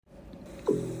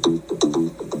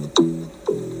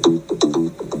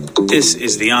This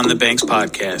is the On the Banks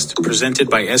podcast, presented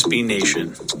by SB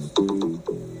Nation.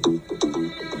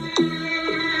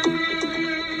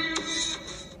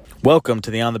 Welcome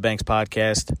to the On the Banks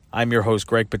podcast. I'm your host,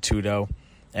 Greg Patudo,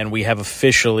 and we have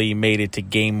officially made it to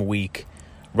game week.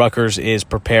 Rutgers is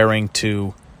preparing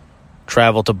to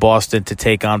travel to Boston to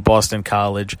take on Boston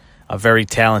College, a very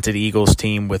talented Eagles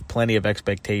team with plenty of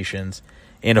expectations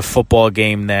in a football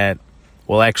game that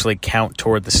will actually count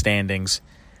toward the standings.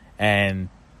 And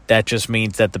that just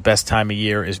means that the best time of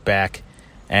year is back.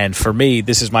 And for me,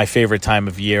 this is my favorite time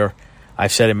of year.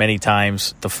 I've said it many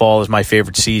times. The fall is my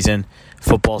favorite season.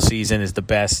 Football season is the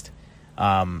best.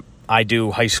 I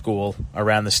do high school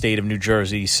around the state of New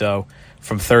Jersey. So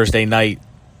from Thursday night,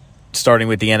 starting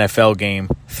with the NFL game,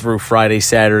 through Friday,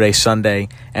 Saturday, Sunday,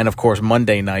 and of course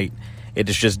Monday night, it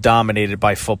is just dominated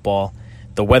by football.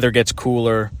 The weather gets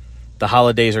cooler. The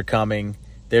holidays are coming.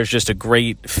 There's just a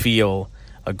great feel,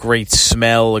 a great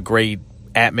smell, a great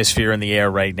atmosphere in the air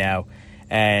right now.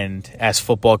 And as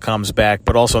football comes back,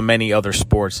 but also many other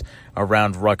sports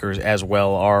around Rutgers as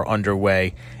well are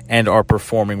underway and are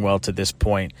performing well to this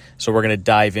point. So we're going to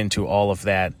dive into all of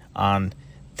that on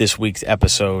this week's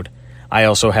episode. I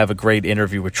also have a great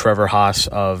interview with Trevor Haas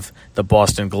of the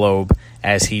Boston Globe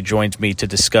as he joins me to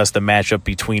discuss the matchup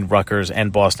between Rutgers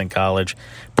and Boston College,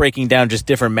 breaking down just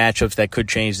different matchups that could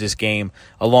change this game,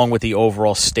 along with the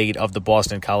overall state of the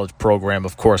Boston College program.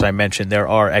 Of course, I mentioned there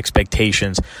are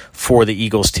expectations for the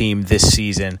Eagles team this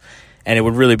season, and it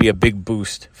would really be a big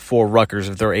boost for Rutgers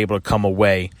if they're able to come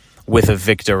away with a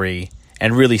victory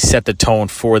and really set the tone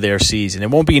for their season. It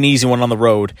won't be an easy one on the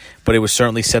road, but it will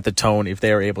certainly set the tone if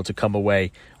they are able to come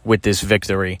away with this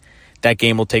victory. That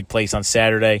game will take place on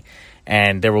Saturday,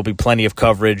 and there will be plenty of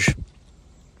coverage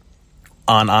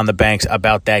on the Banks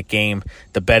about that game,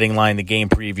 the betting line, the game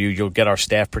preview. You'll get our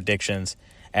staff predictions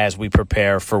as we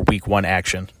prepare for Week 1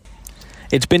 action.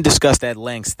 It's been discussed at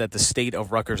length that the state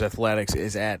of Rutgers athletics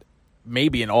is at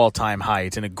maybe an all-time high.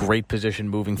 It's in a great position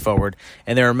moving forward,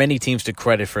 and there are many teams to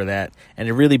credit for that, and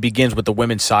it really begins with the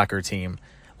women's soccer team.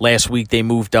 Last week, they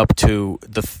moved up to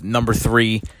the number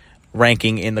 3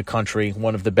 ranking in the country,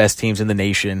 one of the best teams in the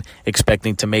nation,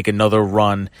 expecting to make another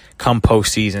run come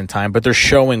postseason time, but they're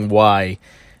showing why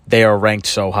they are ranked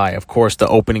so high. Of course, the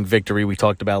opening victory we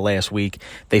talked about last week,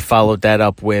 they followed that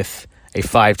up with a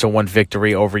 5-1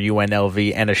 victory over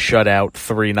UNLV and a shutout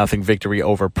 3-0 victory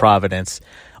over Providence,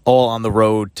 all on the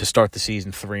road to start the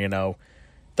season 3-0.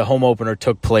 The home opener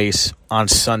took place on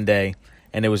Sunday,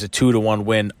 and it was a 2-1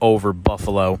 win over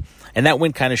Buffalo. And that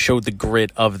win kind of showed the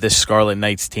grit of this Scarlet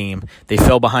Knights team. They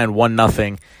fell behind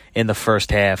 1-0 in the first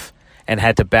half and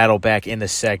had to battle back in the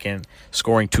second,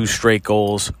 scoring 2 straight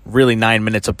goals, really 9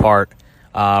 minutes apart.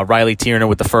 Riley Tiernan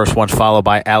with the first one, followed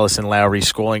by Allison Lowry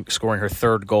scoring her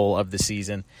 3rd goal of the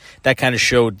season. That kind of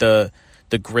showed the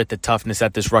grit, the toughness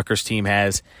that this Rutgers team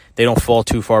has. They don't fall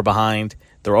too far behind.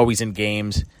 They're always in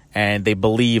games, and they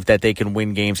believe that they can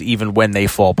win games even when they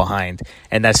fall behind.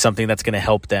 And that's something that's going to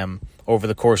help them over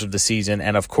the course of the season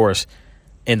and, of course,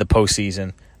 in the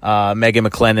postseason. Megan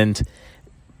McClelland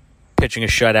pitching a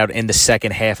shutout in the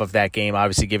second half of that game,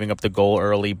 obviously giving up the goal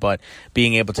early, but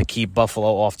being able to keep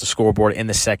Buffalo off the scoreboard in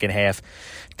the second half.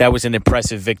 That was an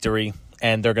impressive victory,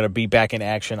 and they're going to be back in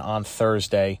action on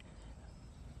Thursday,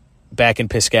 back in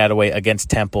Piscataway against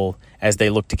Temple as they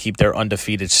look to keep their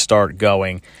undefeated start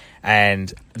going.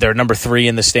 And they're number 3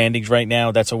 in the standings right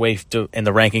now. That's a way in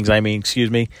the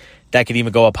rankings, That could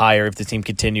even go up higher if the team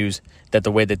continues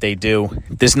the way that they do.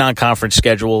 This non-conference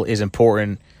schedule is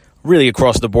important really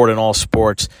across the board in all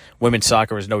sports. Women's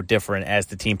soccer is no different as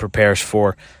the team prepares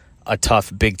for a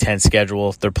tough Big Ten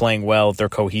schedule. They're playing well, they're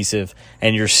cohesive,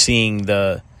 and you're seeing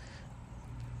the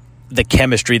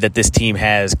chemistry that this team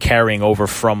has carrying over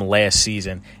from last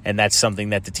season, and that's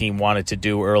something that the team wanted to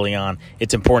do early on.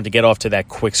 It's important to get off to that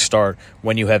quick start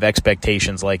when you have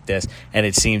expectations like this, and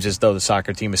it seems as though the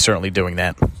soccer team is certainly doing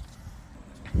that.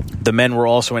 The men were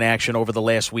also in action over the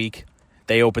last week.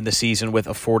 They opened the season with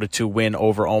a 4-2 win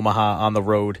over Omaha on the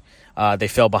road. They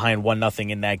fell behind 1-0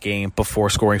 in that game before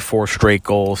scoring 4 straight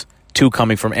goals, 2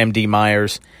 coming from M.D.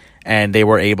 Myers, and they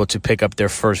were able to pick up their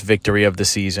first victory of the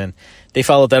season. They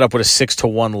followed that up with a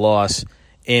 6-1 loss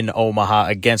in Omaha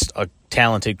against a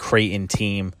talented Creighton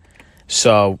team.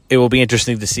 So it will be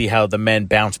interesting to see how the men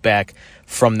bounce back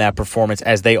from that performance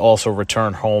as they also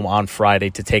return home on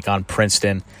Friday to take on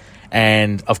Princeton.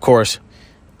 And, of course,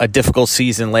 a difficult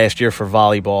season last year for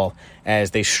volleyball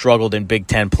as they struggled in Big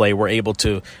Ten play, were able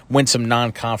to win some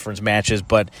non-conference matches,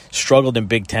 but struggled in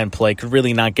Big Ten play, could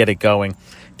really not get it going.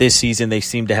 This season, they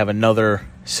seem to have another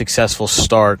successful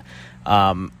start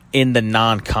in the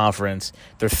non-conference.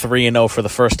 They're 3-0 for the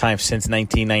first time since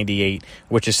 1998,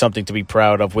 which is something to be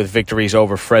proud of, with victories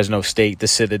over Fresno State, the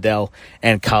Citadel,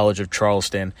 and College of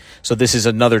Charleston. So this is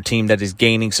another team that is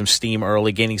gaining some steam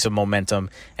early, gaining some momentum,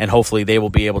 and hopefully they will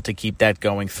be able to keep that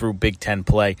going through Big Ten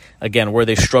play, again, where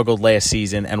they struggled last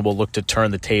season and will look to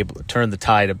turn the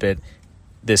tide a bit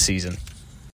this season.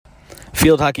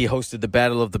 Field hockey hosted the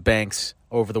Battle of the Banks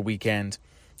over the weekend,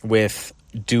 with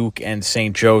Duke and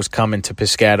St. Joe's coming to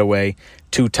Piscataway,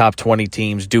 two top 20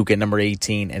 teams, Duke at number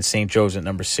 18 and St. Joe's at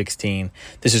number 16.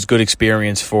 This is good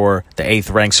experience for the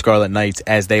 8th-ranked Scarlet Knights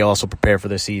as they also prepare for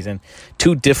the season.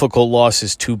 Two difficult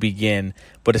losses to begin,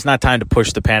 but it's not time to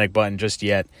push the panic button just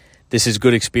yet. This is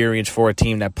good experience for a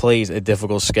team that plays a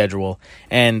difficult schedule.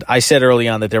 And I said early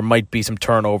on that there might be some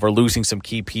turnover, losing some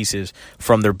key pieces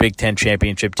from their Big Ten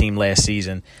championship team last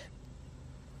season.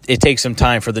 It takes some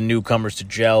time for the newcomers to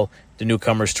gel, the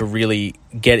newcomers to really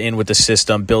get in with the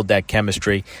system, build that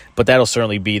chemistry, but that'll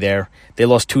certainly be there. They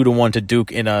lost 2-1 to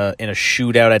Duke in a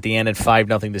shootout at the end and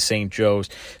 5-0 to St. Joe's.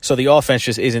 So the offense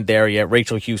just isn't there yet.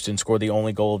 Rachel Houston scored the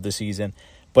only goal of the season.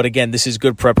 But again, this is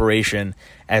good preparation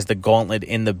as the gauntlet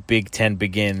in the Big Ten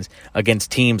begins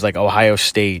against teams like Ohio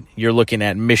State. You're looking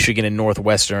at Michigan and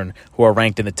Northwestern, who are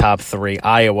ranked in the top 3,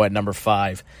 Iowa at number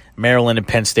 5. Maryland and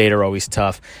Penn State are always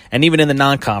tough. And even in the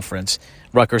non-conference,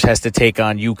 Rutgers has to take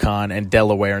on UConn and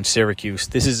Delaware and Syracuse.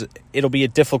 It'll be a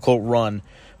difficult run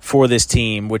for this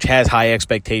team, which has high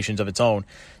expectations of its own.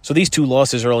 So these two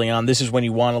losses early on, this is when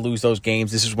you want to lose those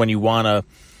games. This is when you want to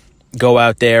go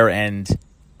out there and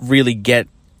really get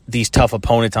these tough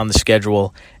opponents on the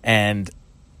schedule and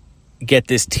get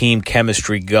this team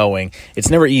chemistry going. It's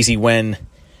never easy when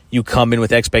you come in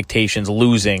with expectations,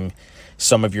 losing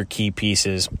some of your key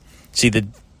pieces. See, the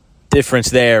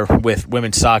difference there with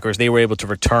women's soccer is they were able to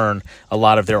return a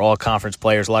lot of their all-conference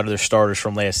players, a lot of their starters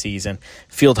from last season.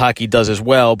 Field hockey does as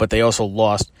well, but they also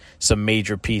lost some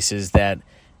major pieces that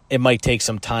it might take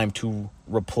some time to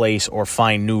replace or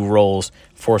find new roles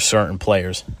for certain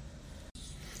players.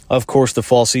 Of course, the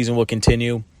fall season will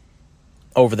continue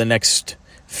over the next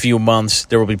few months.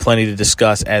 There will be plenty to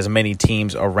discuss as many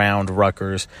teams around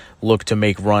Rutgers look to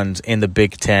make runs in the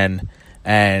Big Ten.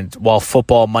 And while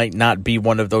football might not be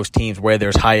one of those teams where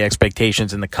there's high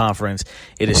expectations in the conference,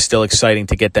 it is still exciting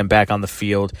to get them back on the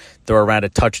field. They're around a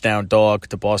touchdown dog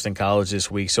to Boston College this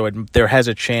week, so there has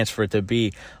a chance for it to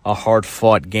be a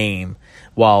hard-fought game.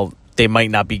 While they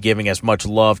might not be giving as much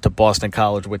love to Boston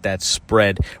College with that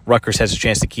spread, Rutgers has a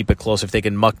chance to keep it close if they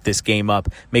can muck this game up,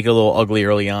 make it a little ugly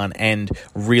early on, and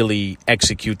really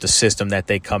execute the system that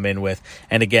they come in with.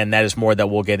 And again, that is more that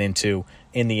we'll get into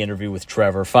in the interview with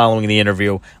Trevor. Following the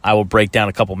interview, I will break down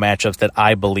a couple matchups that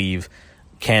I believe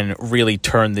can really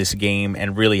turn this game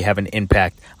and really have an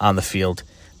impact on the field.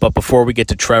 But before we get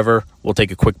to Trevor, we'll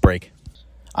take a quick break.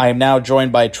 I am now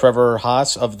joined by Trevor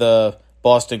Haas of the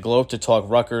Boston Globe to talk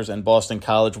Rutgers and Boston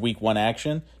College Week 1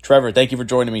 action. Trevor, thank you for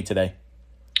joining me today.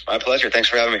 My pleasure. Thanks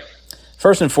for having me.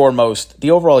 First and foremost,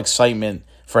 the overall excitement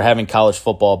for having college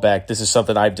football back. This is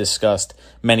something I've discussed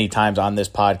many times on this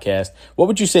podcast. What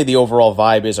would you say the overall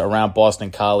vibe is around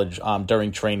Boston College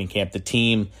during training camp? The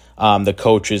team, the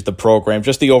coaches, the program,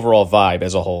 just the overall vibe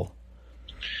as a whole.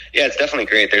 Yeah, it's definitely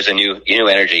great. There's a new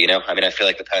energy, you know. I mean, I feel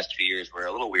like the past 2 years were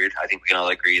a little weird. I think we can all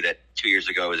agree that 2 years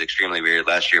ago was extremely weird.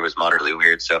 Last year was moderately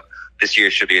weird. So this year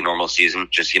should be a normal season.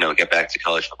 Just, get back to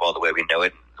college football the way we know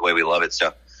it, the way we love it.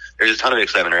 So there's a ton of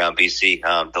excitement around BC.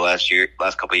 The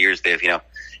last couple of years, they've,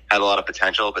 had a lot of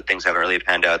potential, but things haven't really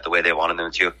panned out the way they wanted them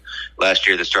to. Last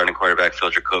year, the starting quarterback, Phil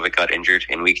Dracovic, got injured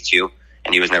in week 2.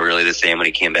 And he was never really the same when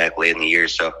he came back late in the year.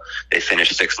 So they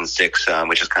finished 6-6,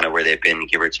 which is kind of where they've been,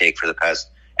 give or take, for the past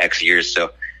X years.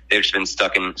 So they've just been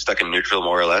stuck in neutral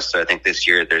more or less. So I think this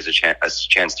year there's a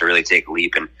chance to really take a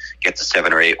leap and get to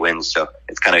 7 or 8 wins. So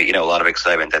it's kind of, a lot of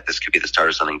excitement that this could be the start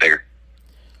of something bigger.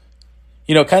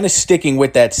 Kind of sticking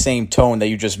with that same tone that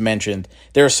you just mentioned,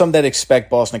 there are some that expect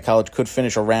Boston College could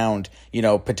finish around,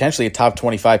 potentially a top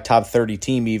 25, top 30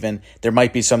 team even. There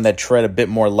might be some that tread a bit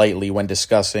more lightly when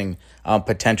discussing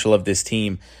potential of this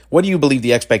team. What do you believe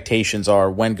the expectations are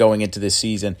when going into this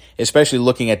season, especially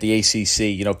looking at the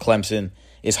ACC? Clemson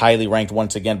is highly ranked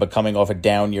once again, but coming off a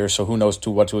down year, so who knows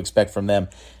what to expect from them.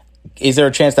 Is there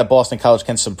a chance that Boston College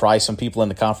can surprise some people in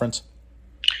the conference?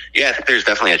 Yeah, I think there's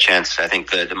definitely a chance. I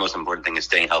think the most important thing is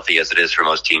staying healthy, as it is for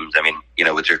most teams. I mean,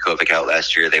 with Dracovic out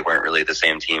last year, they weren't really the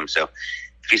same team. So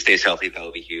if he stays healthy, that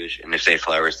will be huge. And if, say,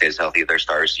 Flowers stays healthy, their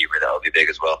star receiver, that will be big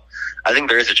as well. I think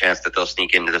there is a chance that they'll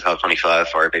sneak into the top 25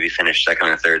 or maybe finish second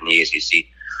or third in the ACC.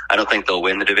 I don't think they'll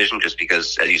win the division just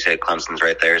because, as you said, Clemson's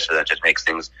right there, so that just makes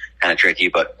things kind of tricky.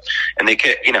 And they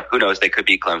could, who knows? They could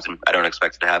beat Clemson. I don't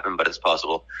expect it to happen, but it's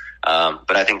possible.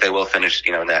 But I think they will finish,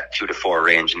 in that 2-4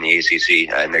 range in the ACC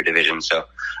in their division. So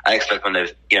I expect them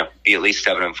to, be at least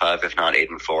 7-5, if not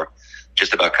 8-4,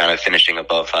 just about kind of finishing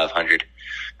above 500.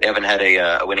 They haven't had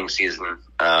a winning season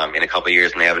in a couple of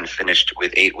years, and they haven't finished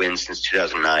with 8 wins since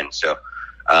 2009. So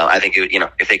I think it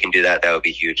would, if they can do that, that would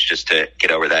be huge, just to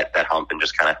get over that hump and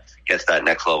just kind of get to that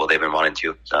next level they've been wanting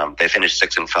to. They finished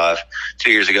 6-5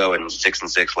 2 years ago and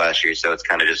 6-6 last year. So it's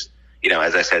kind of just,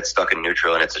 as I said, stuck in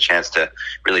neutral, and it's a chance to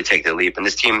really take the leap. And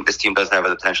this team doesn't have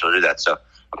the potential to do that. So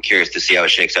I'm curious to see how it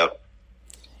shakes out.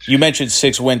 You mentioned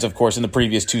 6 wins, of course, in the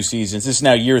previous 2 seasons. This is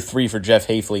now year 3 for Jeff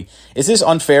Hafley. Is this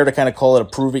unfair to kind of call it a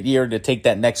prove-it year, to take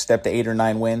that next step to 8 or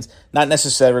 9 wins? Not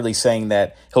necessarily saying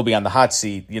that he'll be on the hot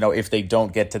seat, if they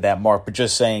don't get to that mark, but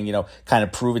just saying, kind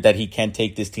of prove it that he can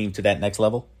take this team to that next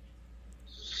level?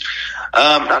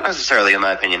 Not necessarily, in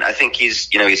my opinion. I think he's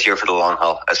here for the long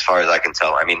haul, as far as I can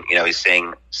tell. I mean, he's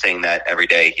saying that every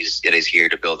day. It is here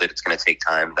to build it. It's going to take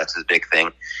time. That's his big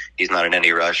thing. He's not in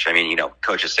any rush. I mean,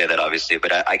 coaches say that, obviously,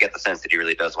 but I get the sense that he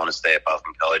really does want to stay at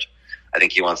Boston College. I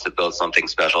think he wants to build something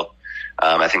special.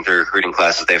 I think the recruiting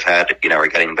classes they've had, are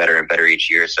getting better and better each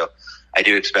year. So I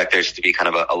do expect there's to be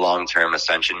kind of a long-term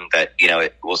ascension that,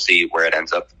 we'll see where it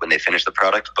ends up when they finish the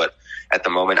product. But at the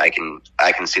moment, I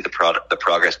can see the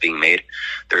progress being made.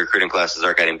 The recruiting classes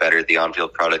are getting better. The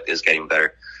on-field product is getting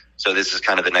better. So this is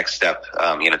kind of the next step,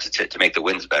 to make the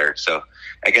wins better. So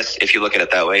I guess if you look at it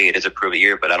that way, it is a prove-it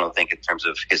year, but I don't think in terms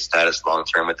of his status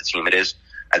long-term with the team it is.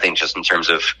 I think just in terms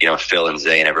of, Phil and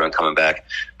Zay and everyone coming back,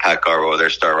 Pat Garwo, their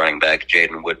star running back,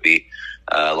 Jaden Woodby,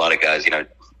 a lot of guys,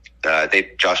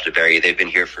 Josh DeBerry, they've been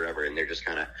here forever, and they're just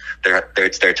kind of,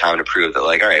 it's their time to prove that,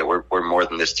 like, all right, we're more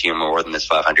than this team, we're more than this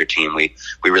 500 team. We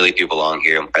really do belong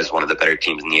here as one of the better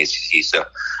teams in the ACC. So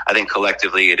I think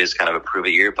collectively it is kind of a prove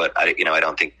it year, but I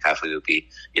don't think Hafley would be,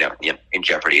 in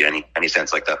jeopardy in any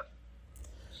sense like that.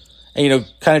 And,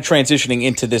 kind of transitioning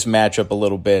into this matchup a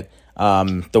little bit,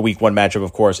 the week 1 matchup,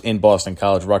 of course, in Boston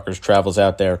College. Rutgers travels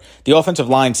out there. The offensive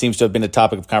line seems to have been a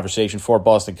topic of conversation for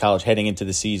Boston College heading into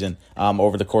the season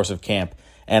over the course of camp.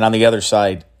 And on the other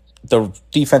side, the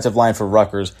defensive line for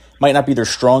Rutgers might not be their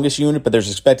strongest unit, but there's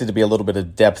expected to be a little bit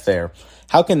of depth there.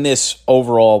 How can this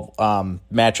overall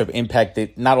matchup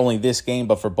impact not only this game,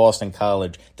 but for Boston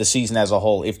College, the season as a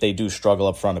whole, if they do struggle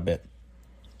up front a bit?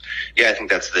 Yeah, I think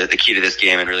that's the key to this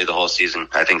game and really the whole season.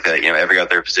 I think that, every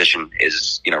other position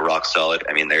is, rock solid.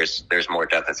 I mean, there's more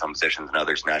depth at some positions than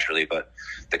others naturally, but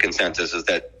the consensus is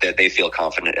that they feel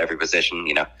confident at every position.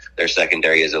 Their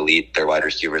secondary is elite. Their wide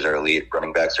receivers are elite.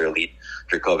 Running backs are elite.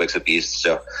 Drakovic's a beast.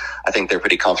 So I think they're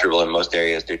pretty comfortable in most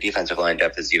areas. Their defensive line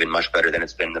depth is even much better than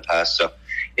it's been in the past. So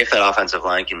if that offensive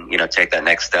line can, take that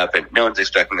next step, and no one's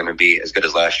expecting them to be as good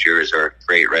as last year's or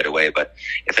great right away, but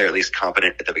if they're at least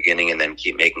competent at the beginning and then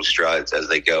keep making strides as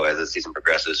they go, as the season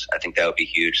progresses, I think that would be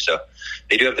huge. So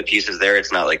they do have the pieces there.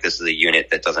 It's not like this is a unit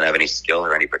that doesn't have any skill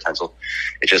or any potential.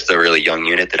 It's just a really young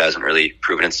unit that hasn't really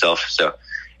proven itself. So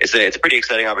it's a pretty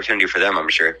exciting opportunity for them, I'm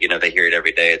sure. They hear it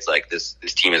every day. It's like this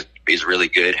team is really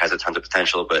good, has a tons of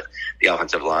potential, but the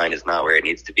offensive line is not where it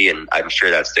needs to be, and I'm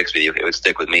sure that sticks with you. It would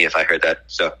stick with me if I heard that.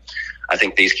 So I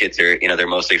think these kids are, they're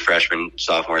mostly freshmen,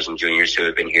 sophomores, and juniors who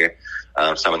have been here.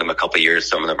 Some of them a couple of years,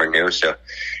 some of them are new. So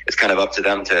it's kind of up to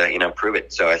them to, prove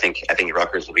it. So I think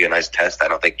Rutgers will be a nice test. I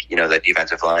don't think, that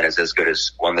defensive line is as good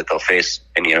as one that they'll face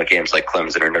in, games like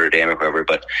Clemson or Notre Dame or whoever,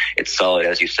 but it's solid,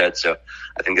 as you said. So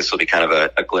I think this will be kind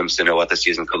of a glimpse into what the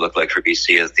season could look like for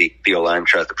BC as the O-line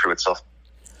tries to prove itself.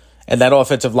 And that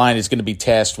offensive line is going to be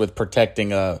tasked with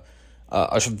protecting a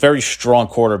very strong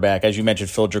quarterback. As you mentioned,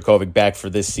 Phil Dracovic back for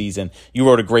this season. You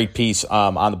wrote a great piece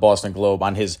on the Boston Globe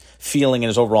on his feeling and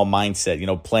his overall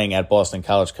mindset, playing at Boston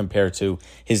College compared to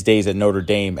his days at Notre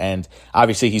Dame. And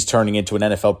obviously he's turning into an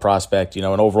NFL prospect, an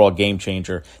overall game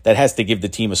changer that has to give the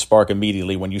team a spark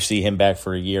immediately when you see him back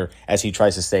for a year as he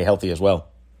tries to stay healthy as well.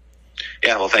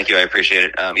 Yeah, well, thank you. I appreciate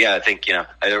it. I think,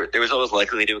 there was always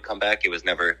likely he would come back. It was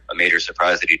never a major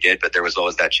surprise that he did, but there was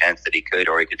always that chance that he could,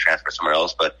 or he could transfer somewhere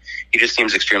else. But he just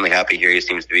seems extremely happy here. He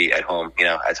seems to be at home.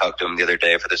 I talked to him the other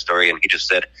day for the story, and he just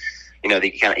said,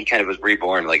 he kind of was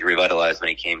reborn, like revitalized when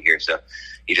he came here. So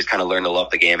he just kind of learned to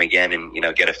love the game again and,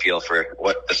 get a feel for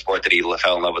what the sport that he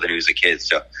fell in love with when he was a kid.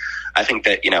 So I think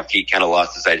that, he kind of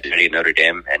lost his identity at Notre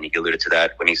Dame, and he alluded to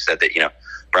that when he said that,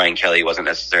 Brian Kelly wasn't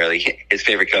necessarily his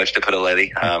favorite coach, to put it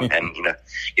lightly. And,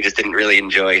 he just didn't really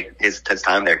enjoy his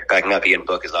time there. Backing up Ian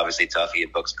Book is obviously tough.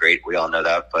 Ian Book's great. We all know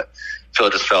that. But Phil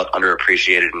just felt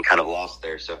underappreciated and kind of lost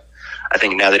there. So I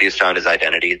think now that he's found his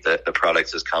identity, the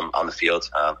products has come on the field.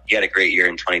 He had a great year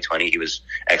in 2020. He was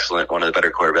excellent, one of the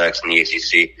better quarterbacks in the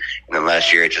ACC. And then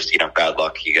last year, it just, bad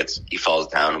luck. He falls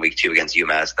down week 2 against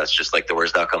UMass. That's just like the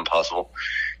worst outcome possible.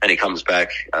 And he comes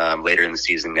back later in the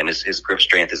season, and his grip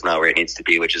strength is not where it needs to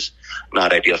be, which is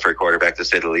not ideal for a quarterback, to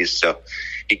say the least. So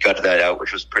he gutted that out,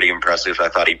 which was pretty impressive. I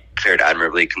thought he fared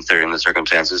admirably considering the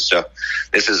circumstances. So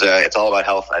this is it's all about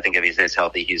health. I think if he stays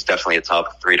healthy, he's definitely a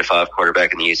top 3 to 5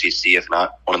 quarterback in the ACC, if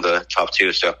not one of the top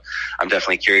 2. So I'm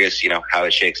definitely curious, how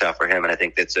it shakes out for him. And I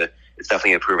think it's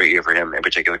definitely a prove-it year for him in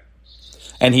particular.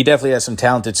 And he definitely has some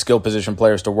talented skill position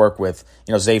players to work with.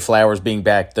 Zay Flowers being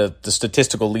back, the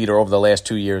statistical leader over the last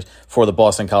 2 years for the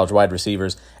Boston College wide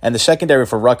receivers. And the secondary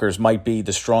for Rutgers might be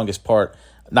the strongest part,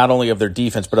 not only of their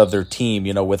defense, but of their team,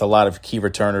 with a lot of key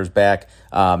returners back,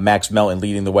 Max Melton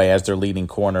leading the way as their leading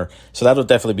corner. So that'll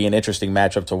definitely be an interesting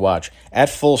matchup to watch.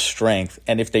 At full strength,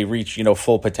 and if they reach,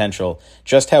 full potential,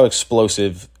 just how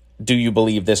explosive do you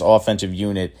believe this offensive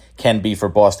unit can be for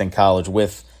Boston College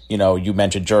with, you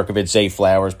mentioned Jurkovec, Zay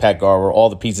Flowers, Pat Garber, all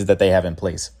the pieces that they have in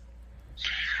place?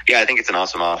 Yeah, I think it's an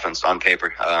awesome offense on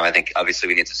paper. I think obviously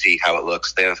we need to see how it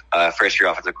looks. They have first-year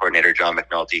offensive coordinator John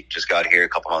McNulty just got here a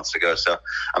couple months ago, so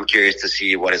I'm curious to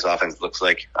see what his offense looks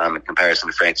like in comparison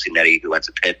to Frank Cinetti, who went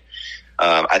to Pitt.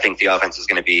 I think the offense is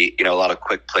going to be, a lot of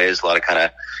quick plays, a lot of kind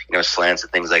of, slants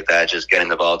and things like that, just getting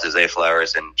the ball to Zay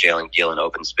Flowers and Jalen Gill in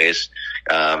open space.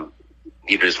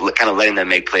 Just kind of letting them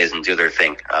make plays and do their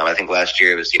thing. I think last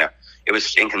year it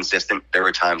was inconsistent. There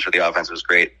were times where the offense was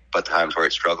great, but times where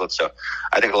it struggled. So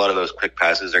I think a lot of those quick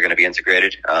passes are going to be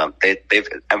integrated. They've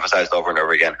emphasized over and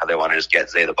over again how they want to just get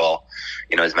Zay the ball,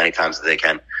 as many times as they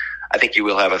can. I think you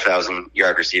will have a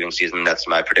 1,000-yard receiving season. That's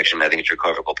my prediction. I think it's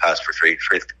Jurkovec will pass for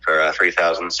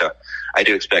 3,000. So I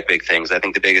do expect big things. I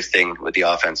think the biggest thing with the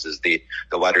offense is the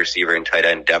wide receiver and tight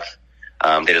end depth.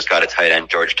 They just got a tight end,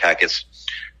 George Takis.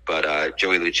 But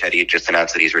Joey Luchetti just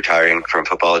announced that he's retiring from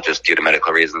football just due to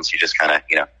medical reasons. He just kind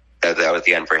of, that was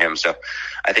the end for him. So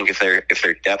I think if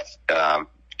their depth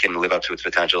can live up to its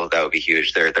potential, that would be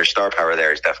huge. Their star power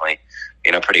there is definitely,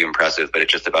 pretty impressive. But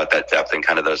it's just about that depth and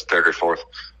kind of those third or fourth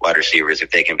wide receivers,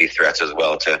 if they can be threats as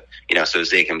well to, so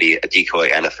Zay can be a decoy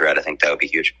and a threat. I think that would be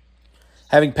huge.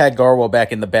 Having Pat Garwell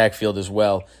back in the backfield as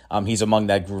well, he's among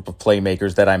that group of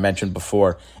playmakers that I mentioned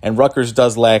before. And Rutgers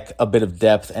does lack a bit of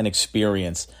depth and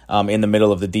experience in the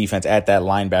middle of the defense at that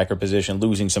linebacker position,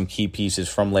 losing some key pieces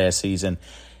from last season.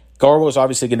 Garwell is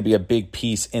obviously going to be a big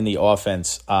piece in the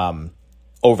offense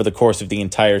over the course of the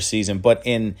entire season. But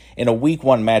in a week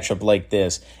 1 matchup like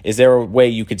this, is there a way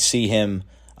you could see him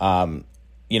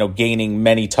gaining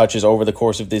many touches over the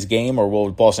course of this game, or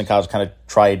will Boston College kind of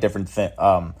try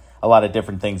a lot of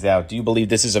different things out? Do you believe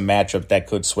this is a matchup that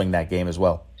could swing that game as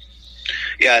well?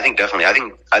 Yeah, I think definitely. I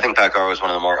think Pat Garber is one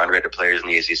of the more underrated players in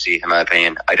the ACC, in my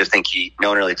opinion. I just think no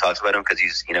one really talks about him because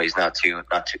he's not too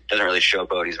doesn't really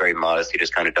showboat. He's very modest. He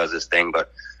just kind of does his thing.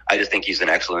 But I just think he's an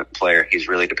excellent player. He's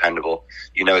really dependable.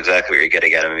 You know exactly what you're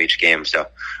getting at him each game. So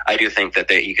I do think that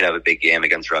he could have a big game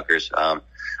against Rutgers.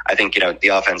 I think, the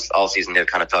offense all season, they've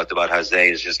kind of talked about how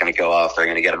Zay is just going to go off. They're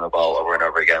going to get him the ball over and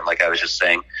over again, like I was just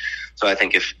saying. So I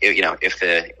think if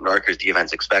the Rutgers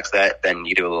defense expects that, then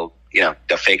you do a little,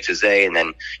 a fake to Zay and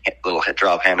then a little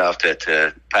drop handoff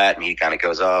to Pat and he kind of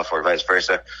goes off, or vice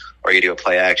versa. Or you do a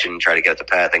play action, try to get to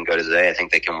Pat, then go to Zay. I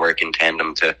think they can work in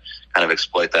tandem to kind of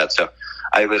exploit that. So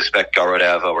I would expect Garro to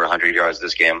have over 100 yards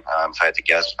this game. If I had to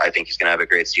guess, I think he's going to have a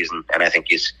great season, and I think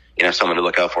he's, someone to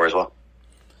look out for as well.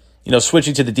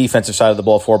 Switching to the defensive side of the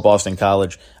ball for Boston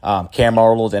College, Cam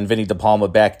Arnold and Vinny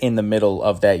DePalma back in the middle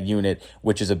of that unit,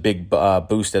 which is a big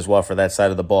boost as well for that side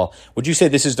of the ball. Would you say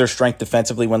this is their strength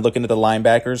defensively when looking at the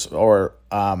linebackers? Or,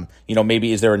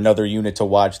 maybe is there another unit to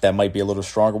watch that might be a little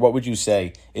stronger? What would you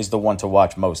say is the one to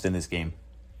watch most in this game?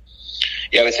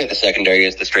 Yeah, I would say the secondary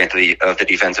is the strength of the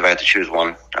defense if I had to choose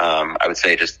one. I would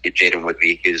say just Jaden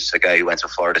Woodby. He's a guy who went to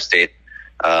Florida State.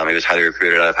 He was highly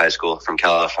recruited out of high school from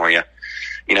California.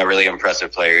 Really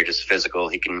impressive player, just physical.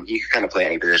 He can kind of play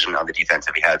any position on the defense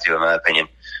if he had to, in my opinion.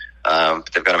 But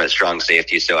they've got him at strong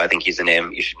safety, so I think he's a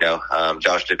name you should know.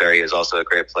 Josh DeBerry is also a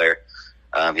great player.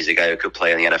 He's a guy who could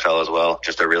play in the NFL as well.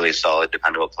 Just a really solid,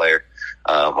 dependable player.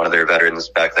 One of their veterans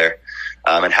back there.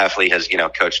 And Hafley has,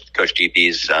 coached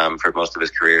DBs for most of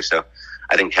his career, so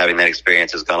I think having that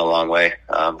experience has gone a long way.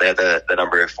 They had the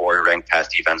number 4 ranked pass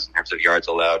defense in terms of yards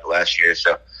allowed last year,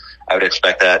 so I would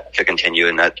expect that to continue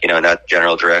in that, in that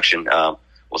general direction.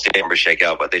 We'll see the numbers shake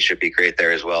out, but they should be great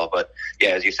there as well. But yeah,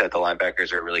 as you said, the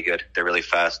linebackers are really good. They're really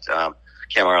fast.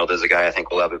 Cam Arnold is a guy I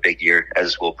think will have a big year,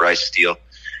 as will Bryce Steele.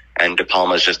 And De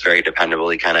Palma's just very dependable.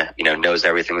 He kind of, knows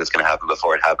everything that's going to happen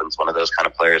before it happens. One of those kind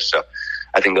of players. So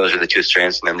I think those are the two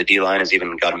strengths. And then the D-line has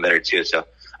even gotten better too. So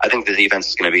I think the defense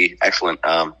is going to be excellent.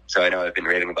 So I know I've been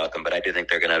raving about them, but I do think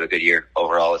they're going to have a good year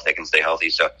overall if they can stay healthy.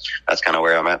 So that's kind of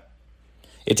where I'm at.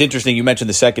 It's interesting you mentioned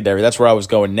the secondary. That's where I was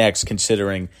going next,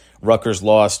 considering Rutgers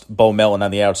lost Bo Melton on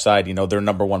the outside, their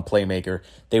number one playmaker.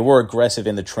 They were aggressive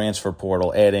in the transfer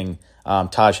portal, adding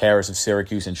Taj Harris of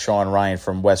Syracuse and Sean Ryan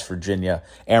from West Virginia.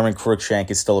 Aaron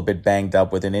Cruikshank is still a bit banged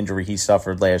up with an injury he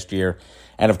suffered last year.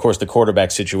 And, of course, the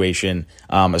quarterback situation,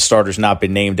 a starter's not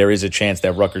been named. There is a chance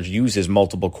that Rutgers uses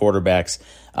multiple quarterbacks,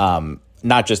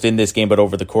 not just in this game, but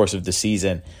over the course of the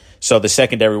season. So the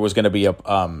secondary was going to be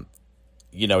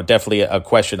definitely a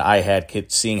question I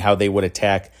had, seeing how they would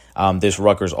attack this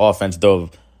Rutgers offense, the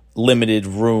limited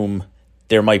room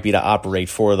there might be to operate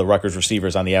for the Rutgers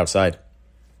receivers on the outside.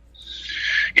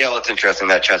 Yeah, well, it's interesting,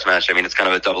 that chess match. I mean, it's kind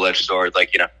of a double-edged sword.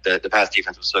 The pass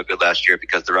defense was so good last year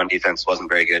because the run defense wasn't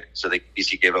very good. So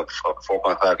BC gave up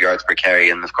 4.5 yards per carry,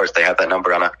 and of course they have that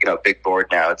number on a big board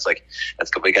now. It's like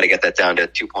we got to get that down to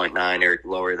 2.9 or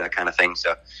lower, that kind of thing.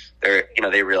 So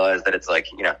they realize that it's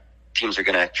teams are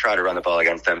going to try to run the ball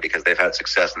against them because they've had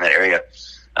success in that area.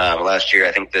 Last year,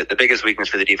 I think the biggest weakness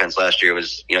for the defense last year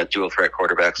was, dual threat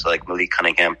quarterbacks like Malik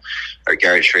Cunningham or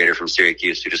Garrett Schrader from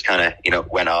Syracuse, who just kind of,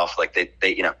 went off. They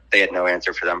had no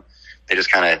answer for them. They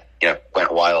just kind of,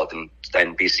 went wild, and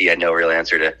BC had no real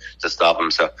answer to stop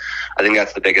them. So I think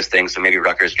that's the biggest thing. So maybe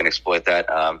Rutgers can exploit that.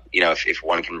 If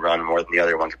one can run more than the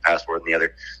other, one can pass more than the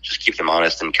other, just keep them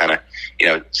honest and kind of,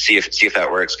 see if that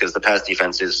works, because the pass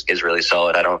defense is really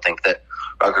solid. I don't think that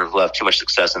Rutgers will have too much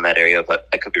success in that area, but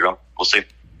I could be wrong. We'll see.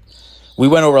 We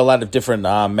went over a lot of different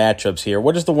matchups here.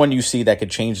 What is the one you see that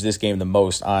could change this game the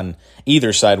most on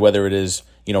either side, whether it is,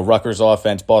 Rutgers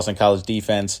offense, Boston College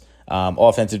defense,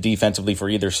 defensively for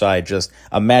either side, just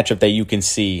a matchup that you can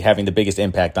see having the biggest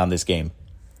impact on this game?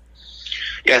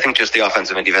 Yeah, I think just the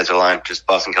offensive and defensive line, just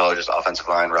Boston College's offensive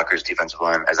line, Rutgers' defensive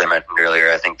line. As I mentioned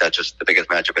earlier, I think that's just the biggest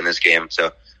matchup in this game.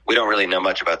 So we don't really know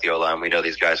much about the O-line. We know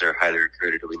these guys are highly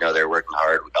recruited. We know they're working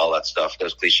hard, all that stuff,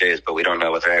 those cliches, but we don't know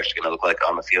what they're actually going to look like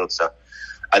on the field. So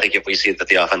I think if we see that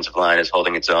the offensive line is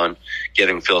holding its own,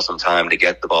 giving Phil some time to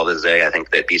get the ball to Zay, I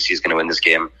think that BC is going to win this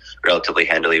game relatively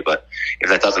handily. But if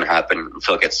that doesn't happen,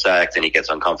 Phil gets sacked and he gets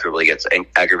uncomfortable, he gets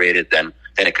aggravated, then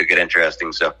it could get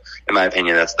interesting. So in my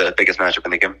opinion, that's the biggest matchup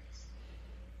in the game.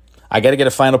 I got to get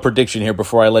a final prediction here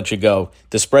before I let you go.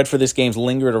 The spread for this game's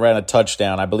lingered around a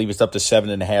touchdown. I believe it's up to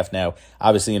 7.5 now,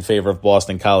 obviously in favor of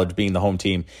Boston College being the home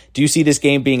team. Do you see this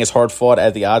game being as hard fought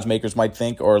as the odds makers might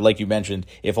think? Or like you mentioned,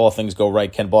 if all things go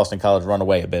right, can Boston College run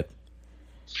away a bit?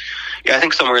 Yeah, I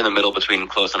think somewhere in the middle between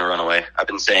close and a runaway. I've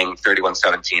been saying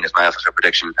 31-17 is my official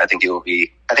prediction. I think it will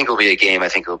be a game. I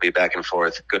think it will be back and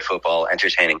forth, good football,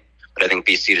 entertaining. But I think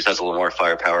BC just has a little more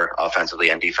firepower offensively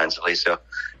and defensively. So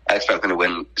I expect them to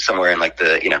win somewhere in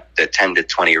the 10 to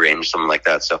 20 range, something like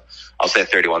that. So I'll say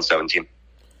 31-17.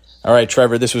 All right,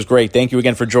 Trevor, this was great. Thank you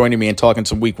again for joining me and talking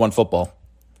some Week 1 football.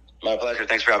 My pleasure.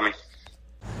 Thanks for having me.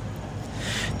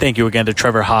 Thank you again to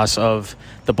Trevor Haas of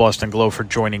the Boston Globe for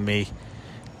joining me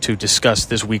to discuss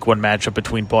this Week 1 matchup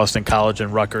between Boston College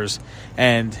and Rutgers.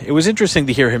 And it was interesting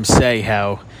to hear him say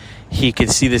how he could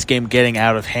see this game getting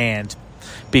out of hand,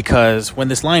 because when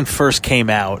this line first came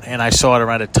out and I saw it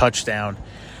around a touchdown,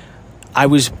 I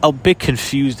was a bit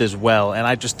confused as well, and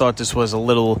I just thought this was a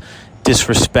little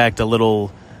disrespect, a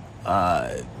little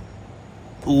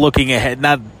looking ahead.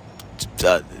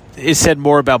 It said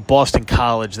more about Boston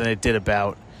College than it did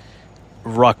about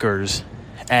Rutgers,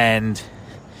 and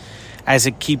as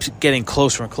it keeps getting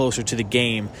closer and closer to the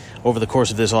game over the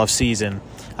course of this offseason,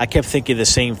 I kept thinking the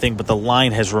same thing, but the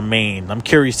line has remained. I'm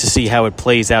curious to see how it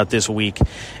plays out this week,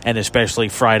 and especially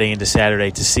Friday into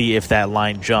Saturday, to see if that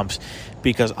line jumps.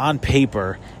 Because on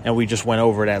paper, and we just went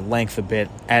over it at length a bit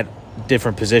at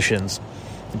different positions,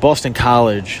 Boston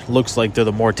College looks like they're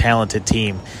the more talented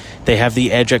team. They have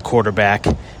the edge at quarterback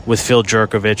with Phil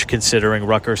Jurkovich, considering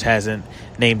Rutgers hasn't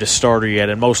named a starter yet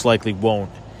and most likely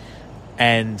won't.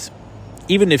 And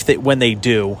even if when they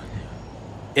do,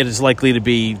 it is likely to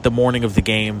be the morning of the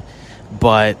game,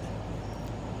 but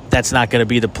that's not going to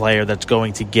be the player that's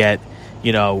going to get,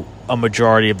 a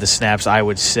majority of the snaps, I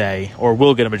would say, or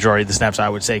will get a majority of the snaps, I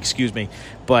would say,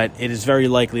 but it is very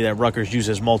likely that Rutgers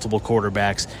uses multiple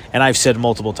quarterbacks, and I've said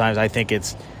multiple times, I think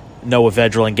it's Noah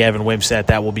Vedral and Gavin Wimsatt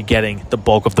that will be getting the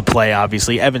bulk of the play,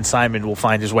 obviously. Evan Simon will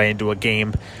find his way into a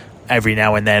game every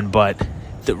now and then, but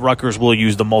the Rutgers will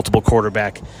use the multiple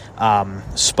quarterback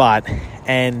spot.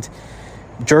 And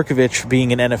Jerkovic,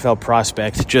 being an NFL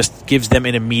prospect, just gives them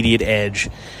an immediate edge.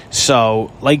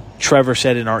 So, like Trevor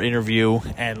said in our interview,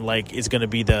 and like it's going to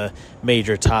be the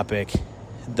major topic,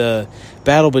 the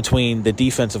battle between the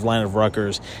defensive line of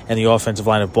Rutgers and the offensive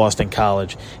line of Boston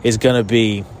College is going to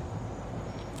be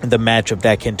the matchup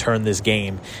that can turn this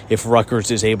game if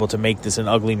Rutgers is able to make this an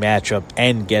ugly matchup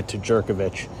and get to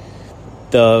Jerkovic.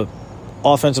 The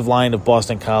offensive line of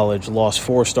Boston College lost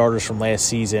 4 starters from last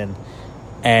season,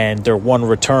 and their one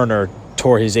returner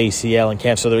tore his ACL in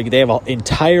camp. So they have an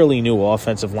entirely new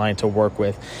offensive line to work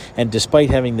with. And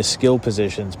despite having the skill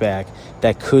positions back,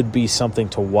 that could be something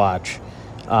to watch.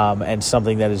 And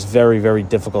something that is very, very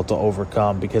difficult to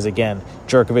overcome because, again,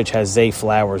 Jerkovic has Zay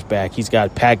Flowers back. He's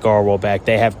got Pat Garwell back.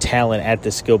 They have talent at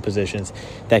the skill positions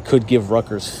that could give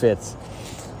Rutgers fits,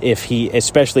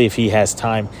 especially if he has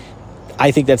time.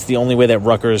 I think that's the only way that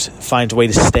Rutgers finds a way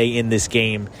to stay in this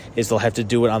game is they'll have to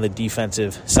do it on the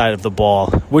defensive side of the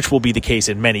ball, which will be the case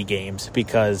in many games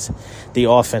because the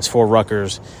offense for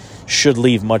Rutgers should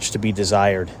leave much to be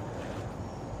desired.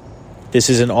 This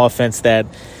is an offense that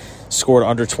scored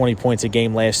under 20 points a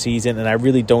game last season, and I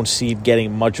really don't see it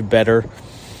getting much better.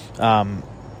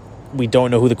 We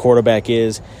don't know who the quarterback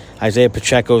is. Isaiah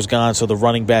Pacheco's gone, so the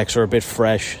running backs are a bit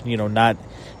fresh, not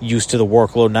used to the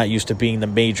workload, not used to being the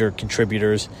major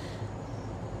contributors.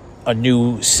 A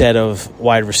new set of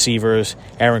wide receivers.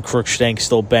 Aaron Cruikshank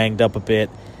still banged up a bit.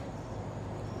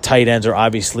 Tight ends are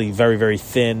obviously very, very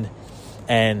thin.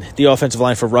 And the offensive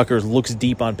line for Rutgers looks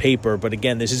deep on paper, but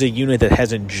again, this is a unit that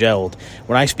hasn't gelled.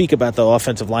 When I speak about the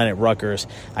offensive line at Rutgers,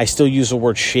 I still use the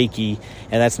word shaky,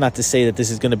 and that's not to say that this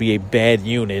is going to be a bad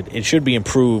unit. It should be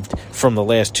improved from the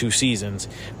last 2 seasons,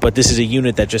 but this is a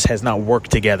unit that just has not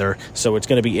worked together, so it's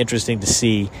going to be interesting to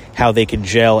see how they can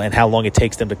gel and how long it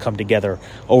takes them to come together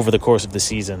over the course of the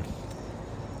season.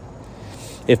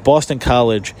 If Boston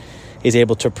College is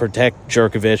able to protect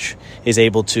Jerkovic, is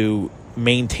able to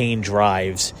maintain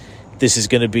drives, this is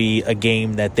going to be a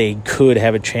game that they could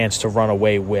have a chance to run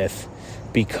away with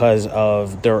because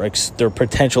of their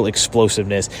potential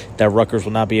explosiveness that Rutgers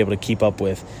will not be able to keep up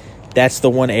with. That's the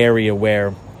one area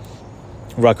where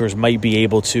Rutgers might be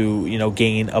able to,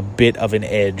 gain a bit of an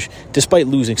edge, despite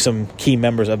losing some key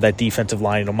members of that defensive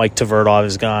line. Mike Tverdov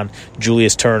is gone,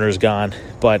 Julius Turner's gone,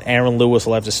 but Aaron Lewis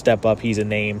will have to step up. He's a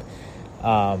name.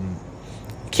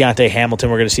 Keontae Hamilton,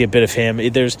 we're going to see a bit of him.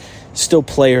 There's still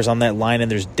players on that line, and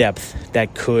there's depth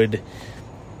that could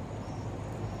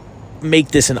make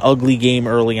this an ugly game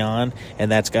early on, and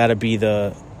that's got to be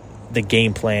the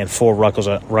game plan for Rutgers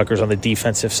on the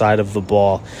defensive side of the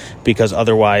ball, because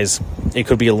otherwise it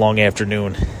could be a long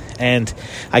afternoon. And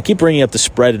I keep bringing up the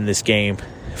spread in this game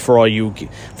for all you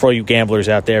gamblers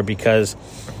out there because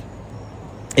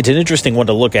it's an interesting one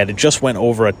to look at. It just went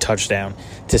over a touchdown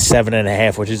to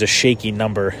 7.5, which is a shaky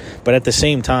number. But at the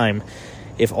same time,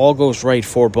 if all goes right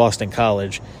for Boston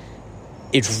College,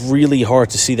 it's really hard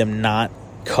to see them not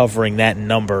covering that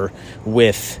number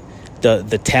with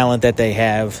the talent that they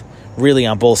have really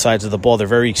on both sides of the ball. They're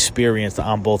very experienced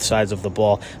on both sides of the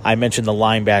ball. I mentioned the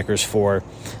linebackers for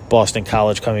Boston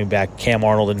College coming back, Cam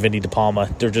Arnold and Vinny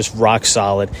DePalma. They're just rock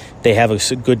solid. They have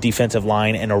a good defensive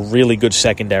line and a really good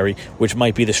secondary, which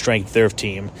might be the strength of their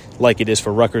team, like it is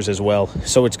for Rutgers as well.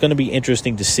 So it's going to be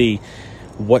interesting to see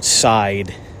what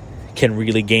side can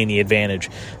really gain the advantage.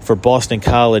 For Boston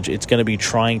College, it's going to be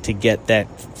trying to get that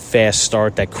fast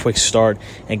start, that quick start,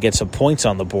 and get some points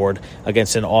on the board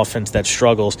against an offense that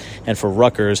struggles. And for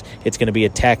Rutgers, it's going to be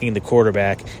attacking the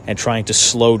quarterback and trying to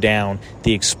slow down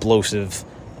the explosive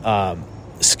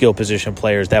skill position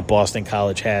players that Boston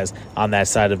College has on that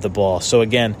side of the ball. So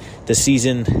again, the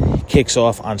season kicks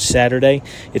off on Saturday.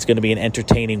 It's going to be an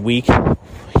entertaining week.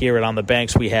 Here at On the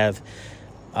Banks, we have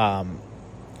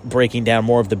breaking down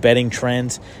more of the betting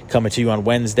trends coming to you on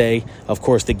Wednesday. Of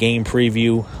course, the game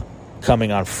preview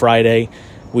coming on Friday.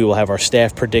 We will have our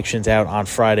staff predictions out on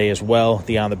Friday as well.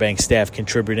 The On the Bank staff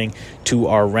contributing to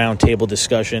our roundtable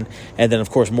discussion. And then, of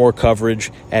course, more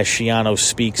coverage as Schiano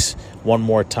speaks one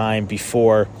more time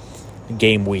before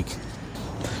game week.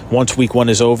 Once week 1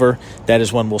 is over, that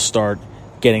is when we'll start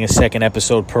getting a second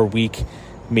episode per week,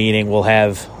 meaning we'll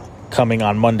have coming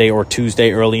on Monday or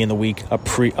Tuesday early in the week a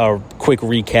quick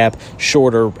recap,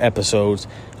 shorter episodes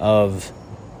of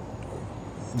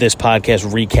this podcast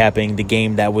recapping the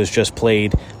game that was just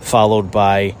played, followed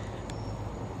by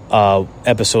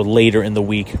episode later in the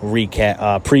week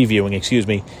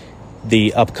previewing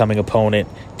the upcoming opponent.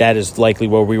 That is likely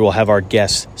where we will have our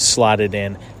guests slotted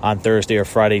in on Thursday or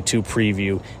Friday to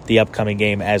preview the upcoming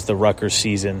game as the Rutgers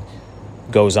season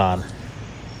goes on.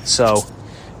 So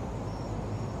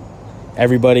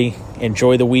everybody,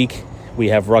 enjoy the week. We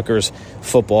have Rutgers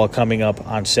football coming up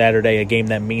on Saturday, a game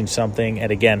that means something.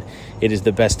 And again, it is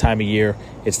the best time of year.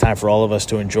 It's time for all of us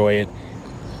to enjoy it.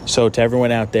 So to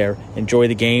everyone out there, enjoy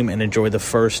the game and enjoy the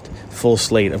first full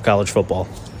slate of college football.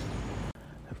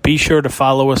 Be sure to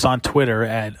follow us on Twitter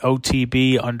at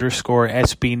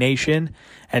OTB_SB Nation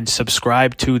and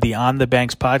subscribe to the On the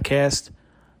Banks podcast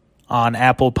on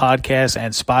Apple Podcasts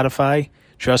and Spotify.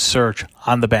 Just search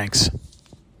On the Banks.